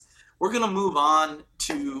we're going to move on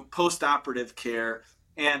to post-operative care.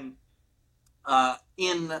 And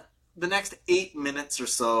in the next 8 minutes or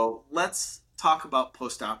so, let's talk about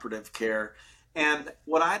post-operative care. And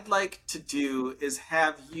what I'd like to do is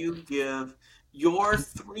have you give your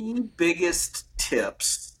 3 biggest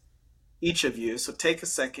tips, each of you. So take a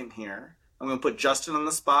second here. I'm going to put Justin on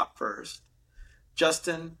the spot first.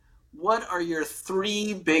 Justin, what are your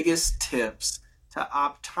 3 biggest tips to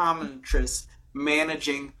optometrists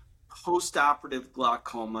managing post-operative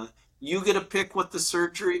glaucoma? You get to pick what the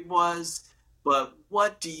surgery was, but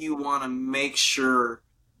what do you want to make sure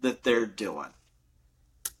that they're doing?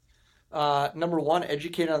 Number one,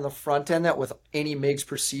 educate on the front end that with any MIGS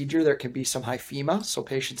procedure, there can be some hyphema. So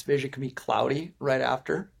patient's vision can be cloudy right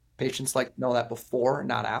after. Patients like to know that before,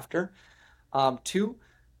 not after. Two,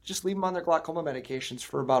 just leave them on their glaucoma medications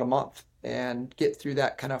for about a month and get through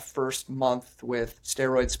that kind of first month with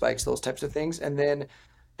steroid spikes, those types of things. And then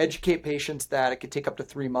educate patients that it could take up to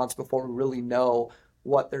 3 months before we really know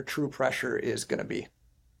what their true pressure is going to be.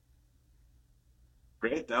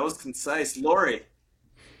 Great. That was concise. Lori.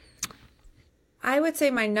 I would say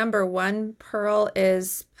my number one pearl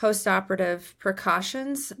is post-operative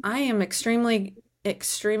precautions. I am extremely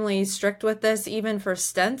strict with this, even for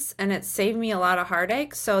stents, and it saved me a lot of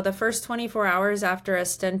heartache. So the first 24 hours after a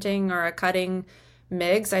stenting or a cutting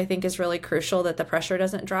MIGS, I think is really crucial that the pressure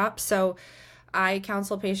doesn't drop. So I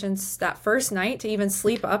counsel patients that first night to even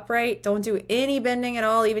sleep upright. Don't do any bending at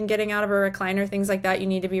all, even getting out of a recliner, things like that. You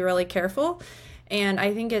need to be really careful. And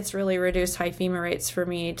I think it's really reduced hyphema rates for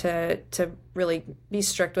me to really be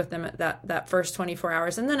strict with them at that first 24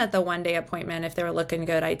 hours. And then at the 1-day appointment, if they were looking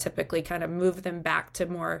good, I typically kind of move them back to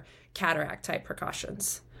more cataract type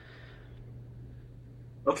precautions.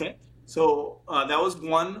 Okay. So that was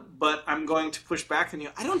one, but I'm going to push back on you.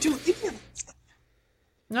 I don't do any of that.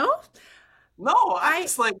 No? No, I'm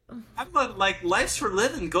like, life's for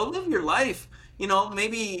living. Go live your life.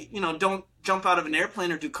 Maybe, don't jump out of an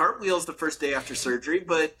airplane or do cartwheels the first day after surgery,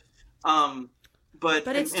 but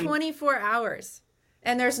it's 24 hours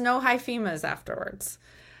and there's no hyphemas afterwards.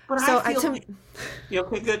 But so I feel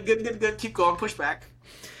okay, good. Keep going, push back.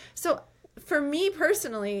 So for me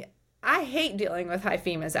personally, I hate dealing with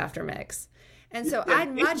hyphemas after MIGS. And so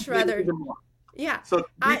I'd much rather, yeah. So to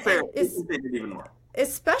be fair, it's even more.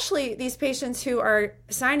 Especially these patients who are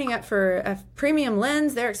signing up for a premium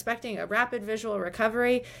lens, they're expecting a rapid visual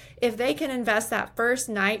recovery. If they can invest that first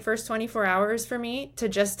 24 hours for me to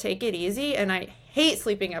just take it easy, and I hate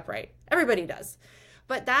sleeping upright. Everybody does.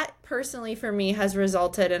 But that personally for me has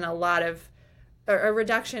resulted in a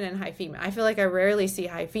reduction in hyphema. I feel like I rarely see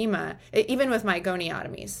hyphema, even with my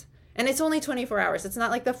goniotomies. And it's only 24 hours. It's not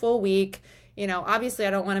like the full week. Obviously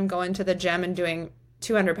I don't want them going to the gym and doing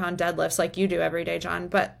 200-pound deadlifts like you do every day, John,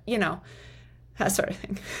 but that sort of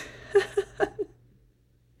thing.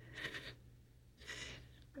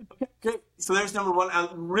 Okay, great. So there's number one.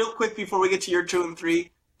 Real quick before we get to your 2 and 3,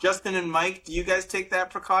 Justin and Mike, do you guys take that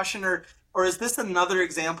precaution, or is this another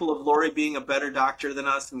example of Lori being a better doctor than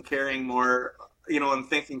us and caring more, and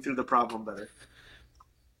thinking through the problem better?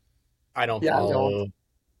 I don't follow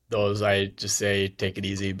those. I just say take it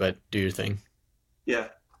easy, but do your thing. Yeah.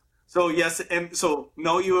 So yes, and so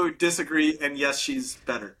no, you disagree, and yes, she's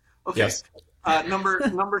better. Okay. Yes.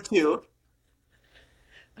 Number 2.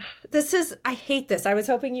 I hate this. I was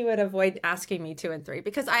hoping you would avoid asking me 2 and 3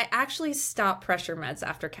 because I actually stop pressure meds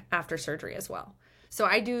after surgery as well. So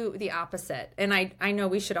I do the opposite. And I know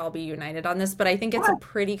we should all be united on this, but I think it's a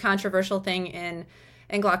pretty controversial thing in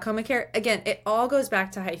glaucoma care. Again, it all goes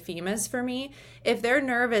back to hyphemas for me. If their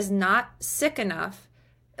nerve is not sick enough,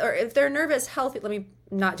 or if their nerve is healthy, let me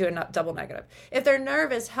not do a double negative. If their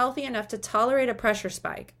nerve is healthy enough to tolerate a pressure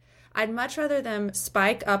spike, I'd much rather them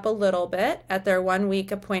spike up a little bit at their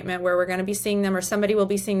 1-week appointment where we're going to be seeing them, or somebody will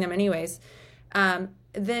be seeing them anyways,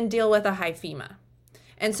 than deal with a hyphema.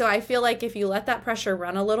 And so I feel like if you let that pressure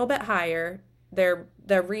run a little bit higher, their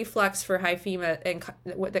reflux for hyphema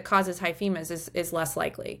and that causes hyphemas is less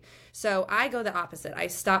likely. So I go the opposite. I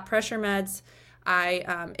stop pressure meds.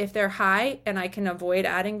 If they're high and I can avoid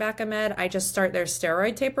adding back a med, I just start their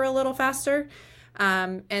steroid taper a little faster.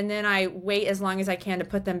 And then I wait as long as I can to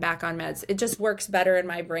put them back on meds. It just works better in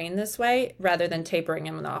my brain this way rather than tapering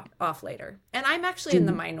them off later. And I'm actually in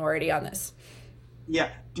the minority on this. Yeah.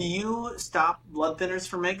 Do you stop blood thinners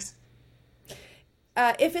for MIGS?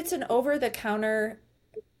 If it's an over-the-counter,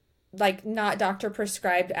 like not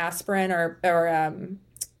doctor-prescribed aspirin or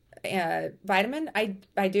vitamin,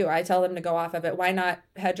 I do. I tell them to go off of it. Why not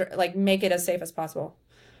make it as safe as possible?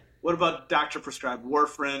 What about doctor-prescribed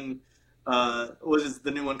warfarin? What is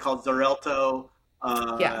the new one called Xarelto?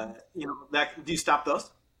 Yeah. Do you stop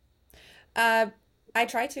those? Uh, I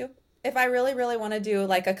try to. If I really, really want to do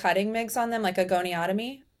like a cutting mix on them, like a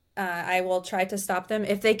goniotomy, I will try to stop them.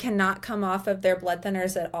 If they cannot come off of their blood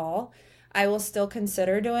thinners at all, I will still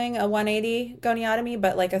consider doing a 180 goniotomy,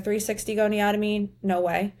 but like a 360 goniotomy, no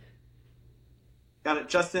way. Got it.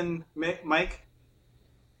 Justin, Mike?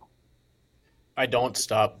 I don't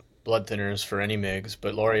stop blood thinners for any MIGs,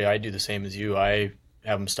 but Lori, I do the same as you. I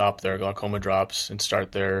have them stop their glaucoma drops and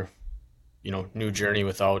start their, new journey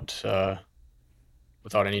without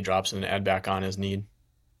any drops and then add back on as need.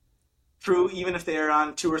 True, even if they are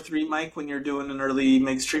on 2 or 3, Mike, when you're doing an early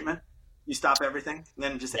MIGS treatment, you stop everything and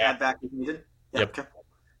then just Yeah. add back if needed. Yeah, Yep.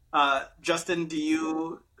 okay. Justin, do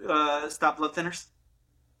you stop blood thinners?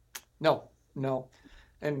 No, no.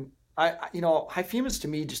 And high femurs to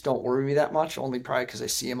me just don't worry me that much, only probably because I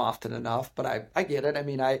see them often enough. But I get it. I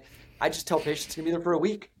mean, I just tell patients it's gonna be there for a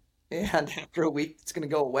week, and after a week it's gonna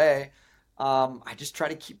go away. I just try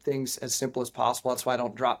to keep things as simple as possible. That's why I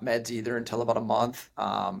don't drop meds either until about a month.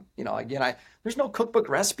 Again, there's no cookbook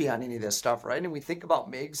recipe on any of this stuff, right? And we think about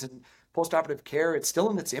MIGS and postoperative care, it's still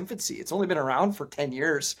in its infancy. It's only been around for 10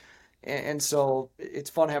 years. And so it's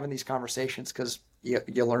fun having these conversations because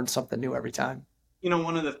you learn something new every time.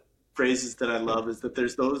 One of the phrases that I love is that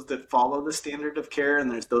there's those that follow the standard of care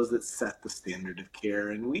and there's those that set the standard of care.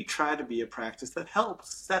 And we try to be a practice that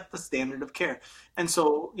helps set the standard of care. And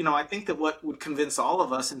so, I think that what would convince all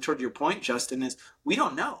of us, and toward your point, Justin, is we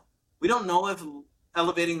don't know. We don't know if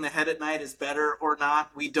elevating the head at night is better or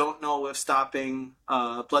not. We don't know if stopping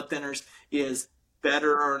blood thinners is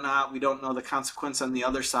better or not. We don't know the consequence on the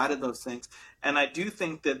other side of those things. And I do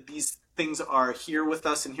think that these things are here with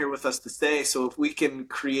us and here with us to stay. So if we can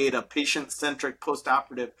create a patient-centric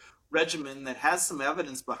postoperative regimen that has some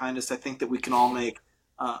evidence behind us, I think that we can all make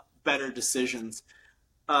better decisions.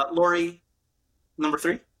 Lori, number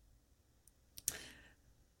 3?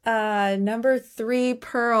 Number 3,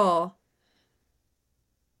 Pearl.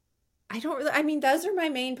 I mean, those are my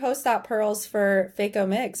main post-op pearls for phaco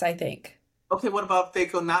mix, I think. Okay, what about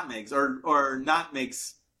phaco not MIGS or not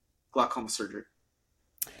MIGS glaucoma surgery?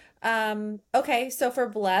 Okay, so for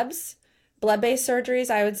blood-based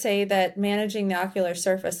surgeries, I would say that managing the ocular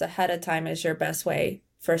surface ahead of time is your best way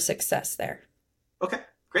for success there. Okay,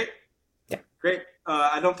 great. Yeah. Great.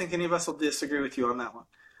 I don't think any of us will disagree with you on that one.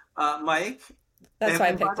 Mike? That's why I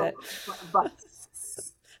and picked it.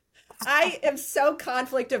 I am so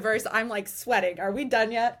conflict averse. I'm like sweating. Are we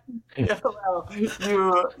done yet? Yeah, well,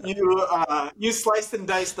 you sliced and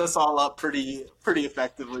diced us all up pretty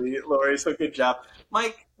effectively, Lori. So good job,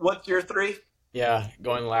 Mike. What's your 3? Yeah,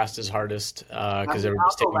 going last is hardest because I'll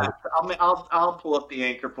everybody's go taking last. I'll pull up the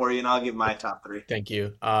anchor for you, and I'll give my top 3. Thank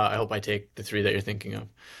you. I hope I take the 3 that you're thinking of.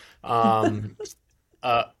 Um,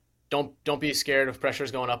 uh, don't be scared of pressures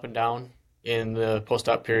going up and down in the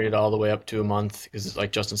post-op period all the way up to a month because,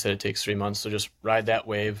 like Justin said, it takes 3 months. So just ride that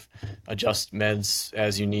wave, adjust meds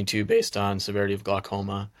as you need to based on severity of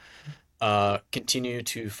glaucoma. Continue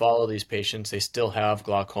to follow these patients. They still have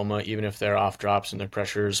glaucoma, even if they're off drops and their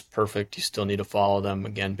pressure is perfect. You still need to follow them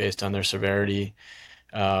again based on their severity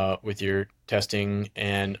with your testing.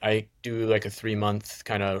 And I do like a 3-month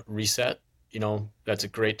kind of reset. That's a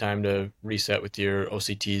great time to reset with your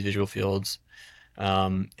OCTs, visual fields,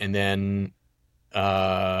 and then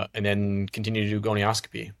continue to do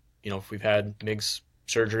gonioscopy. If we've had MIGS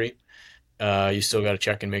surgery, you still got to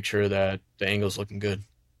check and make sure that the angle's looking good.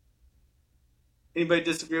 Anybody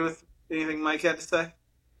disagree with anything Mike had to say?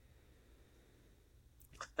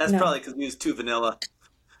 That's No. probably because he was too vanilla.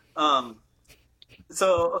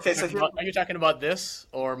 So here. Are you talking about this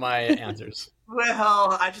or my answers?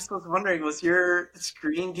 Well, I just was wondering, was your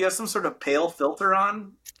screen? Do you have some sort of pale filter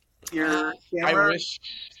on your camera?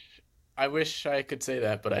 I wish I could say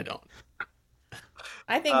that, but I don't.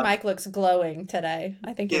 I think Mike looks glowing today.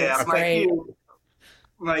 I think he looks Mike, great.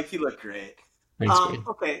 Mike, you look great. Thanks, Wade.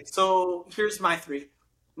 Okay, so here's my 3.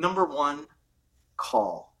 Number 1,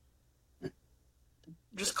 call.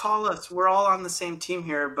 Just call us. We're all on the same team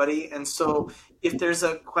here, buddy. And so if there's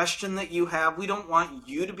a question that you have, we don't want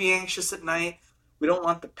you to be anxious at night. We don't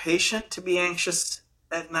want the patient to be anxious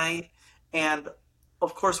at night. And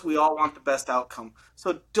of course, we all want the best outcome.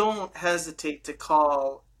 So don't hesitate to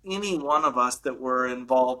call any one of us that were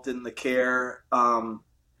involved in the care to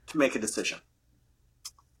make a decision.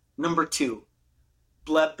 Number 2,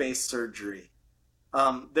 bleb-based surgery.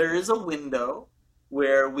 There is a window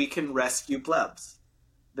where we can rescue blebs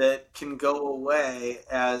that can go away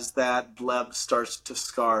as that bleb starts to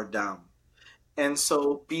scar down. And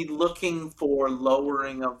so be looking for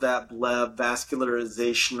lowering of that bleb,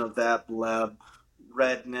 vascularization of that bleb,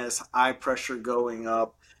 redness, eye pressure going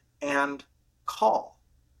up, and call.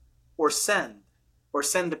 or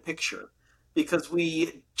send a picture, because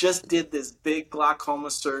we just did this big glaucoma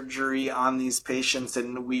surgery on these patients,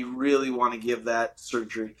 and we really want to give that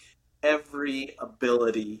surgery every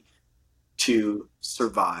ability to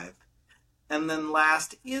survive. And then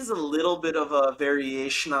last is a little bit of a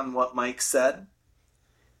variation on what Mike said.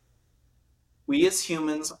 We as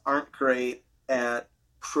humans aren't great at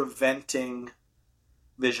preventing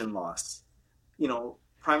vision loss.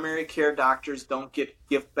 Primary care doctors don't get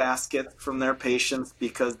gift baskets from their patients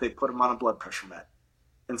because they put them on a blood pressure med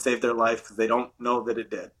and save their life because they don't know that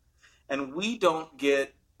it did. And we don't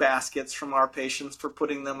get baskets from our patients for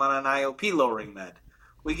putting them on an IOP lowering med.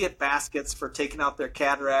 We get baskets for taking out their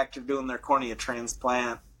cataract or doing their cornea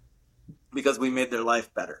transplant because we made their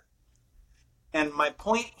life better. And my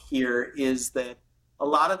point here is that a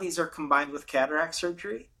lot of these are combined with cataract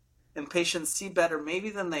surgery, and patients see better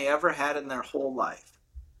maybe than they ever had in their whole life.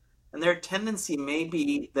 And their tendency may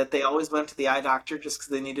be that they always went to the eye doctor just because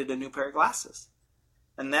they needed a new pair of glasses.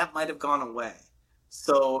 And that might have gone away.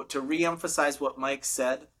 So to reemphasize what Mike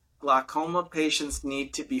said, glaucoma patients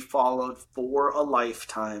need to be followed for a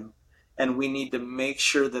lifetime, and we need to make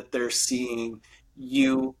sure that they're seeing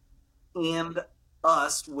you and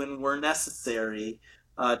us when we're necessary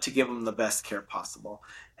to give them the best care possible.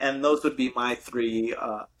 And those would be my three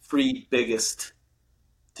biggest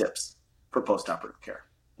tips for postoperative care.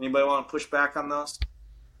 Anybody want to push back on those?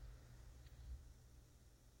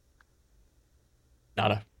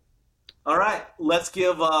 Nada. All right, let's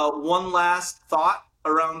give one last thought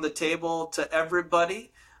around the table to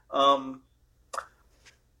everybody. I'll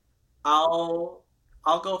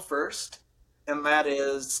go first, and that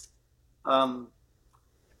is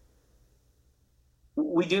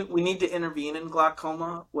we need to intervene in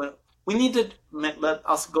glaucoma.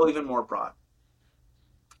 I'll go even more broad.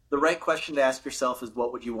 The right question to ask yourself is,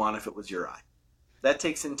 what would you want if it was your eye? That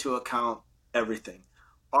takes into account everything.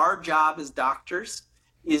 Our job as doctors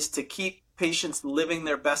is to keep patients living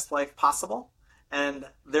their best life possible, and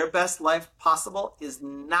their best life possible is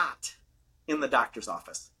not in the doctor's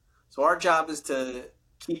office. So our job is to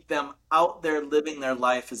keep them out there living their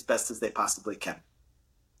life as best as they possibly can.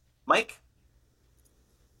 Mike?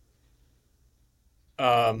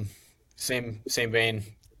 Same vein,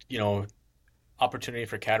 opportunity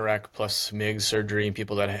for cataract plus MIGS surgery in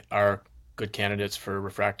people that are good candidates for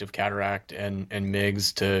refractive cataract and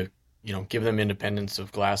MIGS to, give them independence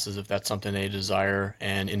of glasses if that's something they desire,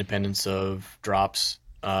 and independence of drops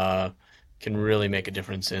can really make a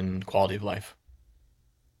difference in quality of life.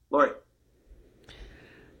 Lori?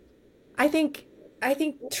 I think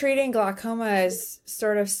treating glaucoma is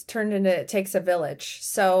sort of turned into it takes a village.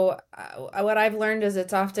 So what I've learned is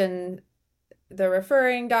it's often the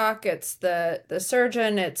referring doc, it's the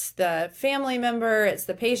surgeon, it's the family member, it's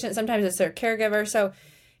the patient, sometimes it's their caregiver. So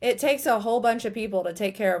it takes a whole bunch of people to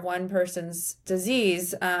take care of one person's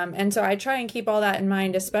disease. And so I try and keep all that in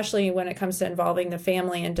mind, especially when it comes to involving the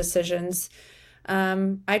family and decisions.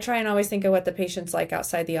 I try and always think of what the patient's like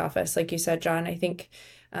outside the office. Like you said, John, I think,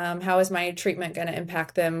 how is my treatment going to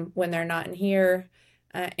impact them when they're not in here?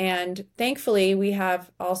 And thankfully, we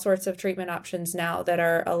have all sorts of treatment options now that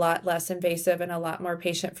are a lot less invasive and a lot more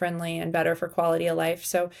patient-friendly and better for quality of life.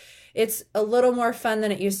 So it's a little more fun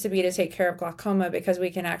than it used to be to take care of glaucoma, because we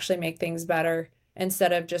can actually make things better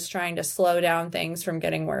instead of just trying to slow down things from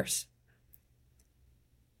getting worse.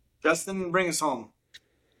 Justin, bring us home.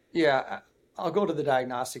 Yeah, I'll go to the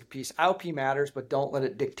diagnostic piece. IOP matters, but don't let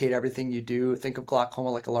it dictate everything you do. Think of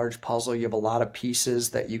glaucoma like a large puzzle. You have a lot of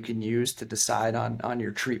pieces that you can use to decide on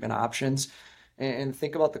your treatment options. And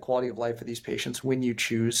think about the quality of life of these patients when you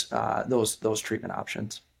choose those treatment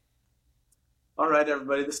options. All right,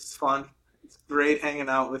 everybody, this is fun. It's great hanging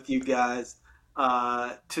out with you guys.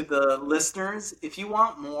 To the listeners, if you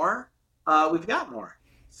want more, we've got more.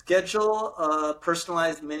 Schedule a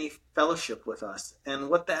personalized mini fellowship with us. And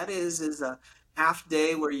what that is a half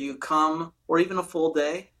day where you come, or even a full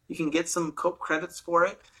day. You can get some COPE credits for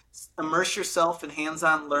it. Immerse yourself in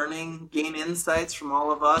hands-on learning, gain insights from all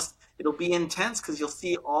of us. It'll be intense because you'll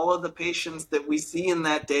see all of the patients that we see in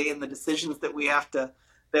that day and the decisions that we have to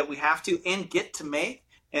and get to make,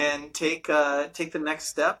 and take the next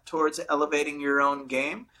step towards elevating your own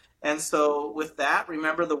game. And so with that,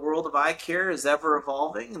 remember, the world of eye care is ever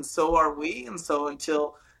evolving, and so are we. And so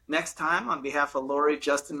until next time, on behalf of Lori,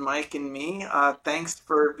 Justin, Mike, and me, thanks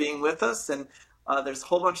for being with us. And there's a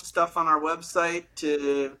whole bunch of stuff on our website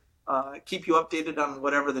to keep you updated on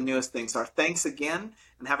whatever the newest things are. Thanks again,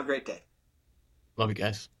 and have a great day. Love you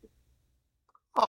guys.